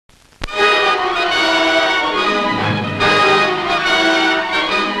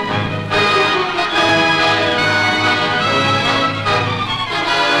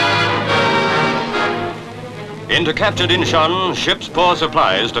Into captured Inchon, ships pour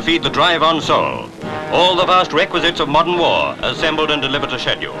supplies to feed the drive on Seoul. All the vast requisites of modern war assembled and delivered to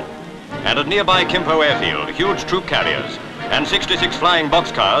schedule. And at nearby Kimpo airfield, huge troop carriers and 66 flying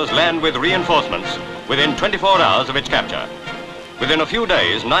boxcars land with reinforcements within 24 hours of its capture. Within a few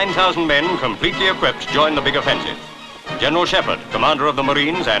days, 9,000 men completely equipped join the big offensive. General Shepard, commander of the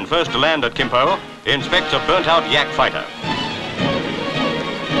Marines and first to land at Kimpo, inspects a burnt-out Yak fighter.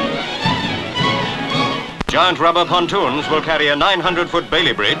 Giant rubber pontoons will carry a 900-foot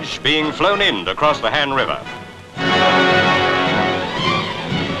Bailey bridge being flown in to cross the Han River.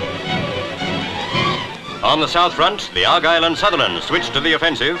 On the south front, the Argyll and Sutherland switch to the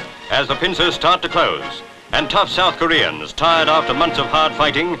offensive as the pincers start to close. And tough South Koreans, tired after months of hard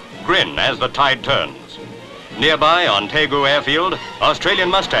fighting, grin as the tide turns. Nearby, on Taegu airfield, Australian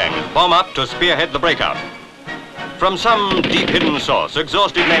Mustangs bomb up to spearhead the breakout. From some deep-hidden source,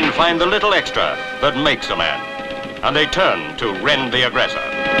 exhausted men find the little extra that makes a man, and they turn to rend the aggressor.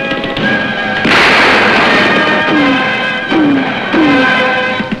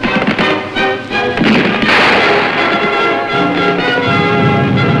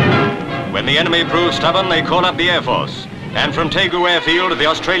 When the enemy proves stubborn, they call up the Air Force, and from Taegu airfield, the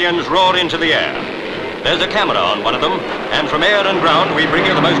Australians roar into the air. There's a camera on one of them, and from air and ground, we bring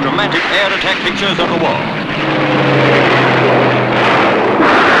you the most dramatic air attack pictures of the war.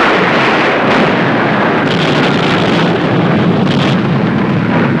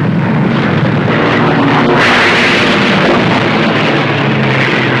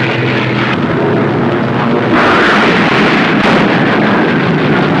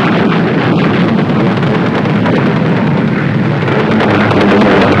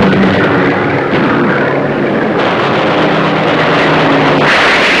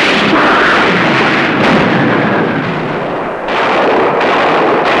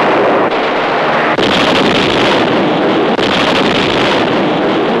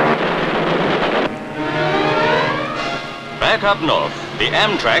 Up north, the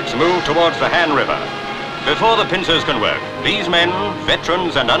AMTRACS move towards the Han River. Before the pincers can work, these men,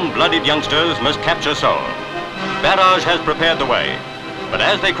 veterans and unblooded youngsters, must capture Seoul. Barrage has prepared the way, but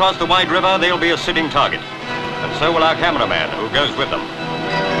as they cross the wide river, they'll be a sitting target, and so will our cameraman, who goes with them.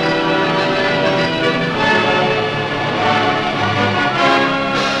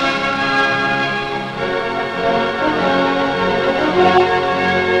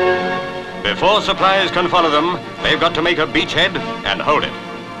 Before supplies can follow them, they've got to make a beachhead and hold it.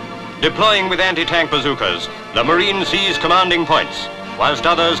 Deploying with anti-tank bazookas, the Marine seize commanding points, whilst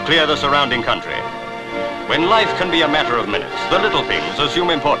others clear the surrounding country. When life can be a matter of minutes, the little things assume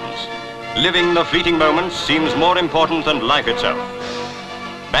importance. Living the fleeting moments seems more important than life itself.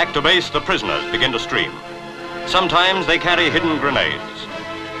 Back to base, the prisoners begin to stream. Sometimes they carry hidden grenades.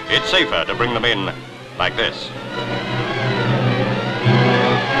 It's safer to bring them in like this.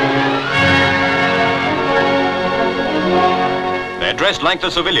 They're dressed like the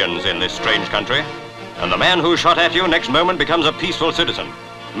civilians in this strange country, and the man who shot at you next moment becomes a peaceful citizen,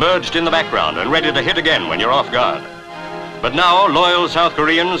 merged in the background and ready to hit again when you're off guard. But now, loyal South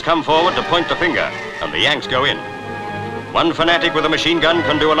Koreans come forward to point the finger, and the Yanks go in. One fanatic with a machine gun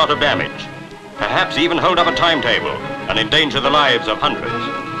can do a lot of damage, perhaps even hold up a timetable and endanger the lives of hundreds.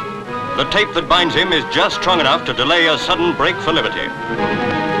 The tape that binds him is just strong enough to delay a sudden break for liberty.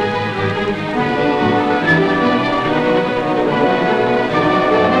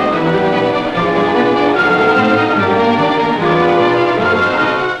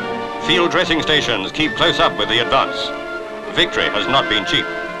 Field dressing stations keep close up with the advance. Victory has not been cheap.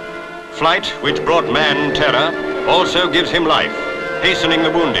 Flight, which brought man terror, also gives him life, hastening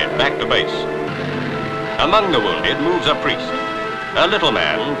the wounded back to base. Among the wounded moves a priest, a little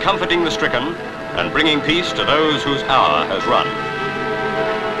man comforting the stricken and bringing peace to those whose hour has run.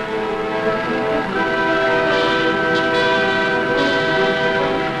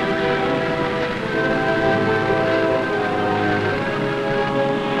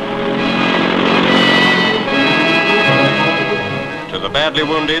 Badly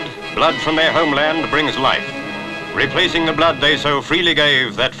wounded, blood from their homeland brings life, replacing the blood they so freely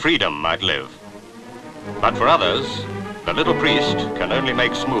gave that freedom might live. But for others, the little priest can only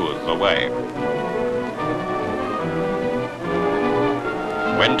make smooth the way.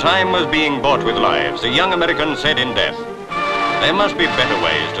 When time was being bought with lives, a young American said in death, "There must be better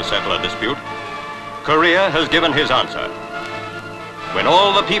ways to settle a dispute." Korea has given his answer. When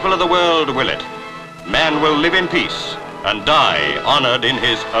all the people of the world will it, man will live in peace and die honored in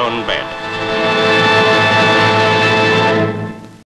his own bed.